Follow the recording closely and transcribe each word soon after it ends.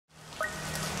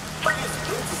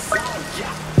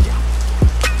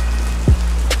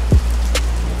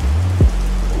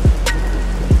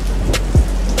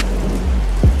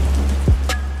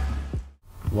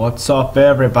What's up,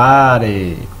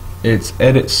 everybody? It's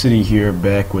Edit City here,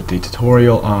 back with a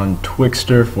tutorial on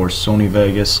Twixtor for Sony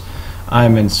Vegas.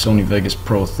 I'm in Sony Vegas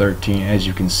Pro 13. As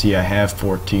you can see, I have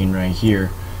 14 right here,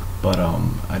 but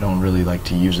I don't really like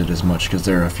to use it as much because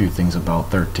there are a few things about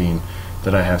 13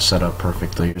 that I have set up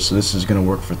perfectly. So this is going to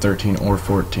work for 13 or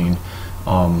 14,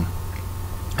 and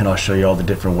I'll show you all the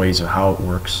different ways of how it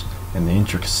works and the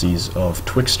intricacies of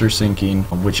Twixtor syncing,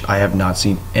 which I have not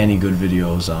seen any good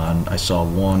videos on. I saw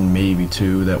one, maybe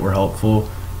two that were helpful,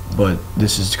 but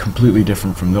this is completely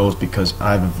different from those because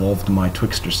I've evolved my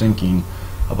Twixtor syncing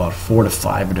about 4 to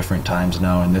 5 different times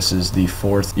now, and this is the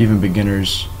 4th. Even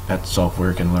beginners at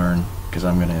software can learn because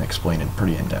I'm going to explain it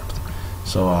pretty in depth.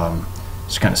 So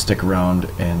just kind of stick around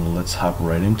and let's hop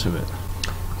right into it.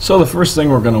 So the first thing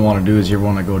we're going to want to do is you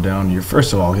want to go down. You're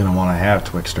first of all going to want to have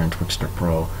Twixtor and Twixtor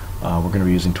Pro. We're going to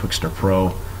be using Twixtor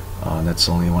Pro. That's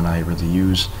the only one I really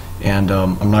use, and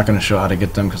I'm not going to show how to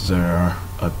get them because there are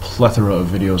a plethora of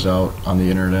videos out on the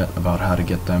internet about how to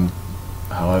get them,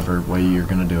 however way you're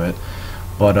going to do it.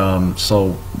 But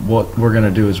so what we're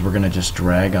going to do is we're going to just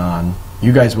drag on.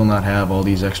 You guys will not have all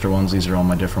these extra ones. These are all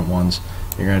my different ones.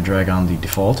 You're going to drag on the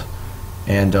default,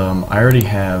 and I already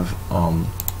have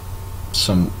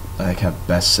some. I have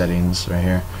best settings right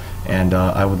here. And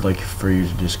I would like for you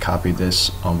to just copy this.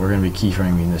 We're going to be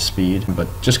keyframing the speed, but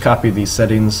just copy these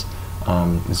settings.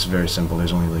 It's very simple.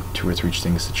 There's only like 2 or 3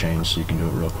 things to change, so you can do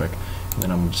it real quick. And then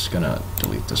I'm just going to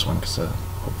delete this one because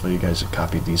hopefully you guys have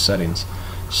copied these settings.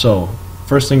 So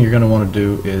first thing you're going to want to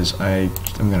do is I'm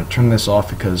going to turn this off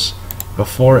because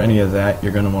before any of that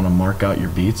you're going to want to mark out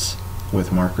your beats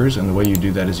with markers, and the way you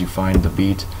do that is you find the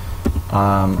beat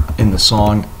in the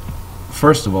song.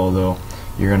 First of all, though,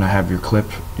 you're going to have your clip.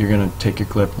 You're going to take your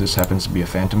clip. This happens to be a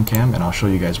phantom cam, and I'll show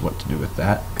you guys what to do with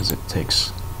that because it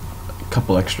takes a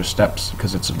couple extra steps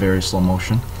because it's a very slow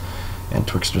motion, and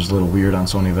Twixtor's a little weird on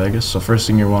Sony Vegas. So first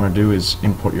thing you want to do is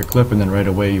import your clip, and then right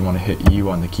away you want to hit U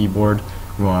on the keyboard.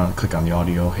 You want to click on the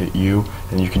audio, hit U,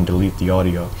 and you can delete the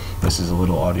audio. This is a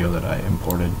little audio that I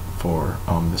imported for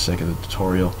the sake of the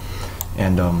tutorial,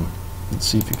 and let's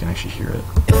see if you can actually hear it.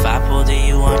 If I pulled a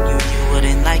you on you, you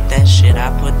wouldn't like that shit.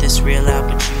 I put this real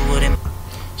out, but you wouldn't.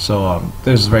 So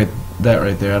there's that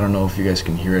right there. I don't know if you guys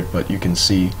can hear it, but you can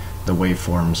see the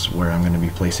waveforms where I'm going to be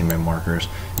placing my markers.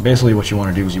 Basically what you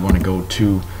want to do is you want to go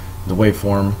to the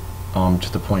waveform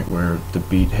to the point where the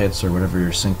beat hits or whatever you're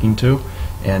syncing to,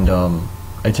 and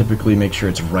I typically make sure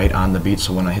it's right on the beat,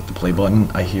 so when I hit the play button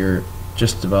I hear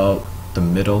just about the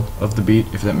middle of the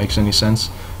beat, if that makes any sense.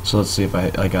 So let's see if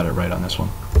I got it right on this one.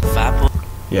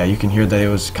 Yeah, you can hear that it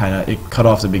was it cut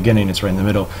off the beginning. It's right in the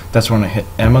middle. That's when I hit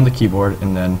M on the keyboard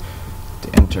and then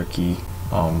the enter key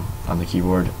on the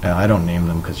keyboard. I don't name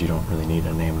them because you don't really need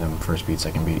to name them first beat,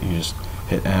 second beat. You just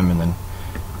hit M and then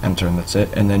enter, and that's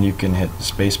it. And then you can hit the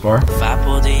space bar,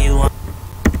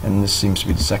 and this seems to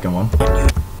be the second one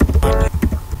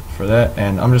for that.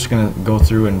 And I'm just gonna go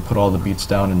through and put all the beats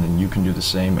down, and then you can do the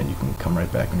same, and you can come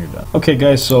right back when you're done. Okay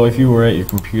guys, so if you were at your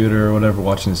computer or whatever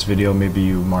watching this video, maybe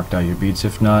you marked out your beats.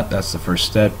 If not, that's the first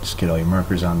step. Just get all your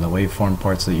markers on the waveform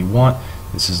parts that you want.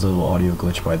 This is a little audio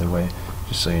glitch, by the way,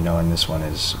 just so you know, and this one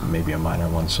is maybe a minor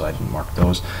one, so I didn't mark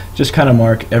those. Just kind of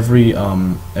mark every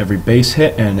bass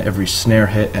hit and every snare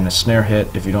hit, and a snare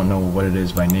hit, if you don't know what it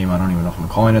is by name, I don't even know if I'm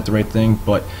calling it the right thing,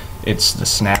 but it's the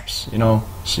snaps, you know.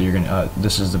 So you're gonna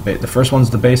this is the first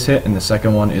one's the bass hit, and the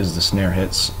second one is the snare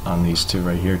hits on these two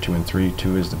right here, 2 and 3.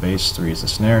 2 is the bass, 3 is the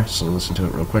snare. So listen to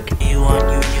it real quick.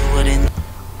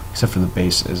 Except for the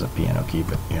bass is a piano key,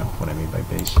 but you know what I mean by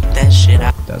bass.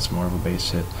 That's more of a bass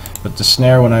hit. But the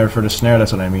snare, when I refer to snare,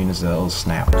 that's what I mean is the little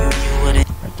snap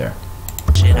right there.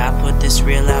 There's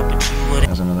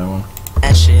another one.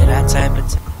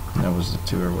 That was the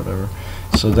 2 or whatever.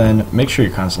 So then make sure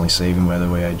you're constantly saving. By the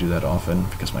way, I do that often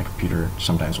because my computer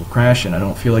sometimes will crash and I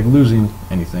don't feel like losing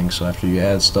anything, so after you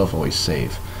add stuff, always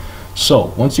save.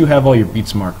 So once you have all your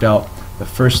beats marked out, the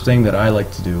first thing that I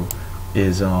like to do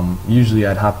is usually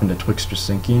I'd hop into Twixtor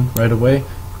syncing right away,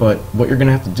 but what you're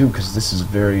gonna have to do, because this is a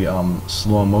very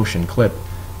slow motion clip,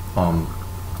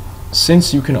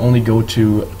 since you can only go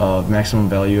to a maximum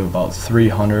value of about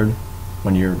 300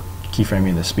 when you're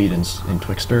keyframing the speed in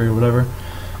Twixtor or whatever,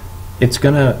 it's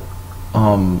gonna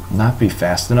not be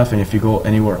fast enough, and if you go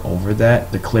anywhere over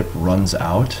that, the clip runs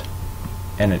out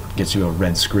and it gets you a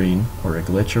red screen or a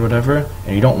glitch or whatever,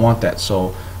 and you don't want that.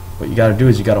 So what you gotta do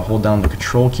is you gotta hold down the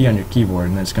control key on your keyboard,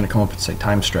 and then it's gonna come up and say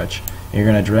time stretch, and you're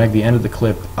gonna drag the end of the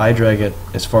clip. I drag it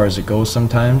as far as it goes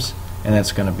sometimes, and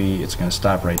it's gonna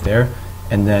stop right there.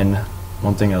 And then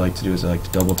one thing I like to do is I like to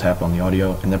double tap on the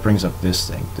audio, and that brings up this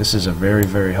thing. This is a very,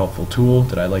 very helpful tool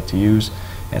that I like to use.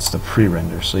 It's the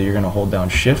pre-render. So you're going to hold down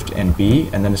Shift and B,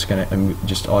 and then it's going to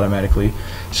just automatically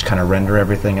just kind of render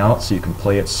everything out so you can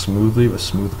play it smoothly with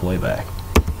smooth playback.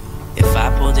 If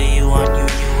I pulled a you on you,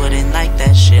 you wouldn't like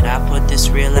that shit. I put this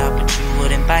reel out, but you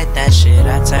wouldn't bite that shit.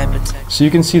 I type of text. So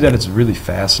you can see that it's really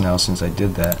fast now since I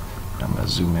did that. I'm going to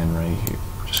zoom in right here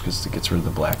just because it gets rid of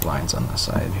the black lines on the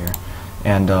side here.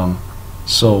 And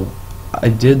so I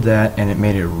did that, and it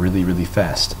made it really, really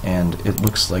fast, and it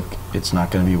looks like it's not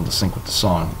going to be able to sync with the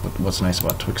song. But what's nice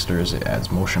about Twixtor is it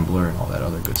adds motion blur and all that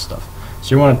other good stuff.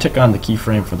 So you want to tick on the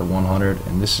keyframe for the 100,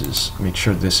 and this is, make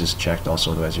sure this is checked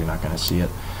also, otherwise you're not going to see it.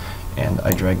 And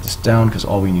I drag this down because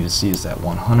all we need to see is that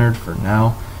 100 for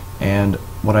now. And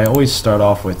what I always start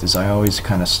off with is I always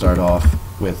kind of start off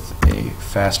with a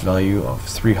fast value of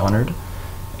 300,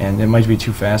 and it might be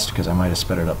too fast because I might have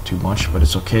sped it up too much, but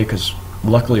it's okay because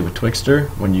luckily with Twixtor,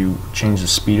 when you change the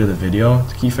speed of the video,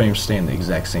 the keyframes stay in the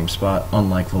exact same spot,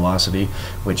 unlike velocity,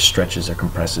 which stretches or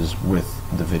compresses with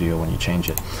the video when you change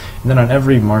it. And then on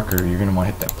every marker, you're going to want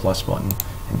to hit that plus button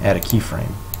and add a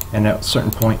keyframe. And at a certain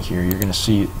point here, you're going to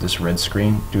see this red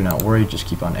screen. Do not worry, just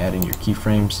keep on adding your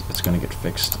keyframes. It's going to get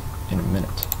fixed in a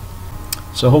minute.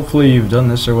 So hopefully you've done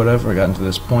this or whatever, gotten to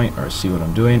this point, or see what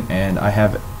I'm doing. And I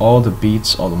have all the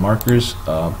beats, all the markers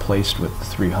placed with the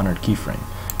 300 keyframe.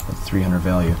 300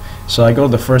 value. So I go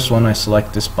to the first one, I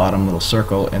select this bottom little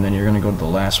circle, and then you're going to go to the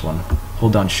last one.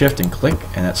 Hold down Shift and click,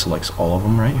 and that selects all of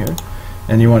them right here.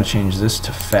 And you want to change this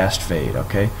to fast fade,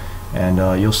 okay?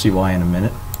 And you'll see why in a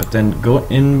minute. But then go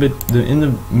in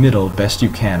the middle best you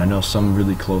can. I know some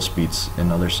really close beats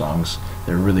in other songs,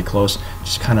 they're really close.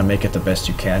 Just kind of make it the best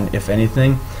you can. If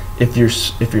anything, if you're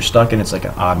stuck and it's like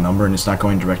an odd number and it's not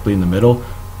going directly in the middle,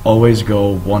 always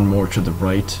go one more to the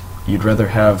right. You'd rather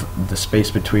have the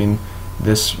space between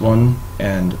this one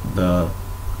and the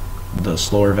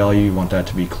slower value. You want that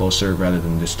to be closer rather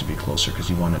than this to be closer, because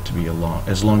you want it to be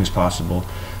as long as possible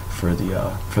for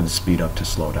the speed up to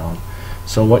slow down.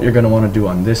 So what you're going to want to do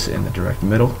on this in the direct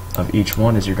middle of each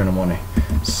one is you're going to want to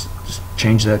just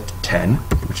change that to 10,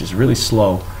 which is really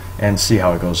slow, and see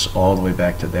how it goes all the way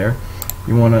back to there.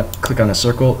 You want to click on the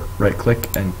circle, right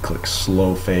click, and click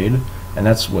slow fade. And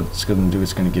that's what it's going to do.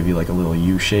 It's going to give you like a little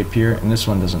U shape here, and this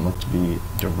one doesn't look to be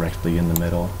directly in the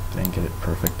middle. I didn't get it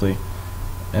perfectly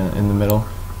in the middle,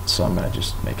 so I'm going to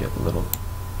just make it a little,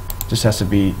 just has to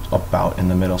be about in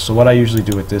the middle. So what I usually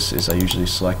do with this is I usually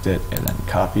select it and then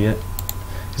copy it,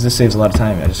 because this saves a lot of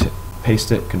time. I just hit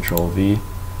paste it, Control V,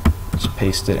 just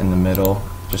paste it in the middle,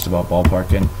 just about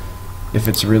ballparking. If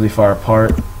it's really far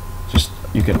apart, just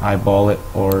you can eyeball it,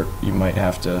 or you might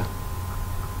have to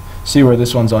see where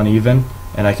this one's uneven,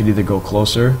 and I could either go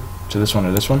closer to this one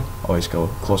or this one. Always go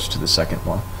closer to the second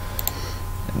one.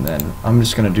 And then I'm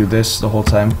just going to do this the whole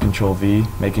time, Control V,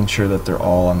 making sure that they're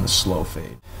all on the slow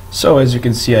fade. So as you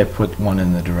can see, I put one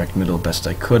in the direct middle best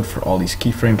I could for all these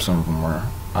keyframes. Some of them are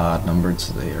odd numbered,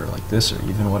 so they are like this or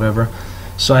even whatever.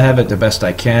 So I have it the best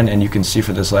I can, and you can see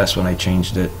for this last one I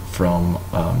changed it from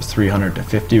 300 to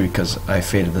 50 because I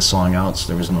faded the song out, so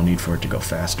there was no need for it to go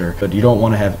faster. But you don't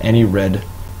want to have any red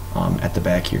at the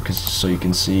back here, so you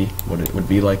can see what it would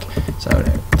be like. So I would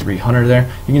have 300 there.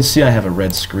 You can see I have a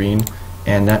red screen,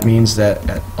 and that means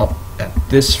that at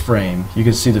this frame you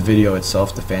can see the video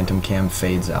itself, the phantom cam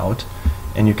fades out,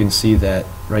 and you can see that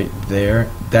right there,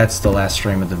 that's the last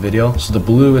frame of the video. So the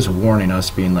blue is warning us,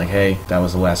 being like, hey, that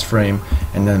was the last frame,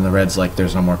 and then the red's like,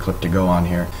 there's no more clip to go on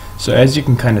here. So as you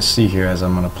can kind of see here, as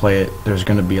I'm going to play it, there's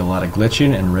going to be a lot of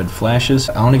glitching and red flashes.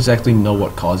 I don't exactly know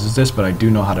what causes this, but I do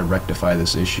know how to rectify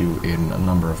this issue in a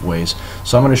number of ways.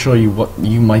 So I'm going to show you what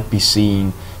you might be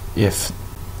seeing if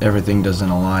everything doesn't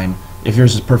align. If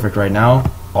yours is perfect right now,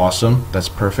 awesome, that's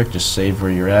perfect, just save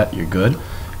where you're at, you're good.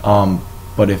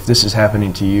 But if this is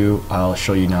happening to you, I'll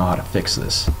show you now how to fix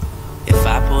this. If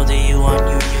I pulled a you on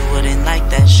you, you wouldn't like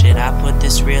that shit. I put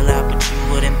this reel out, but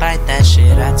you wouldn't bite that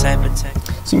shit. I type of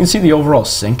text. So you can see the overall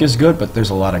sync is good, but there's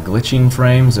a lot of glitching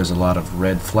frames, there's a lot of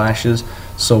red flashes.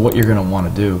 So what you're going to want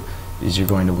to do is you're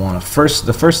going to want to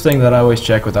the first thing that I always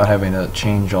check without having to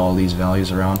change all these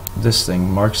values around, this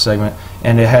thing, mark segment,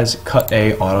 and it has cut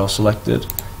A auto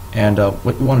selected. And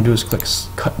what you want to do is click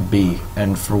cut B,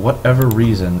 and for whatever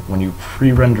reason, when you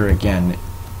pre-render again,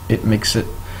 it makes it,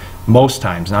 most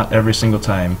times, not every single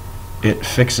time, it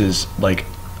fixes like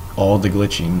all the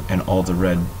glitching and all the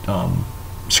red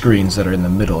screens that are in the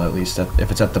middle, at least.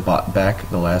 If it's at the back,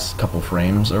 the last couple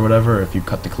frames or whatever, if you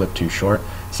cut the clip too short,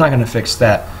 it's not going to fix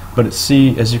that. But as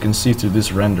you can see through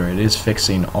this render, it is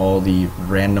fixing all the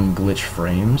random glitch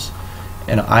frames.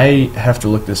 And I have to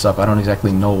look this up. I don't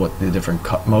exactly know what the different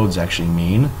cut modes actually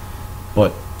mean,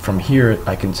 but from here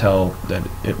I can tell that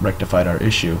it rectified our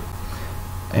issue.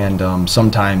 And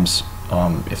sometimes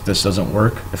if this doesn't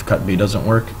work, if cut B doesn't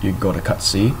work, you go to cut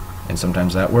C, and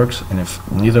sometimes that works. And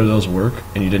if neither of those work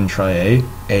and you didn't try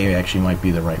A actually might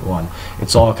be the right one.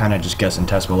 It's all kind of just guess and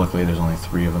test, but luckily there's only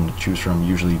 3 of them to choose from.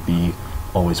 Usually B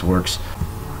always works.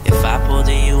 If I pulled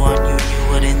a you on you, you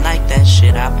wouldn't like that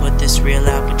shit. I put this real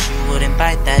out, but you wouldn't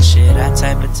bite that shit. I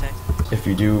type of text. If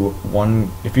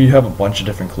you have a bunch of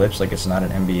different clips, like it's not an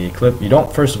NBA clip, you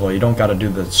don't, first of all, you don't got to do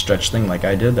the stretch thing like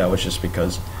I did. That was just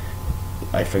because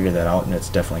I figured that out, and it's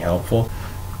definitely helpful.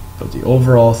 But the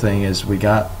overall thing is we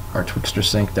got our Twixtor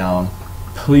sync down.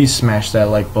 Please smash that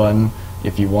like button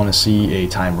if you want to see a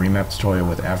time remap tutorial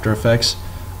with After Effects.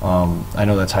 I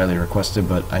know that's highly requested,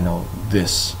 but I know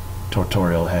this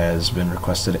tutorial has been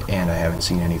requested and I haven't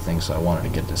seen anything, so I wanted to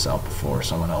get this out before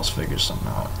someone else figures something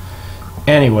out.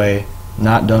 Anyway,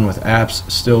 not done with apps,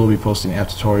 still will be posting app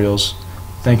tutorials.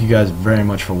 Thank you guys very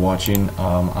much for watching.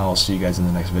 I'll see you guys in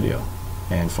the next video,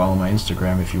 and follow my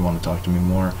Instagram if you want to talk to me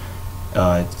more.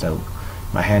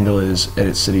 My handle is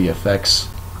EditCityFX,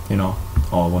 you know,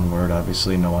 all one word,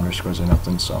 obviously, no underscores or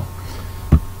nothing, so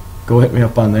go hit me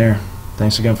up on there.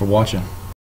 Thanks again for watching.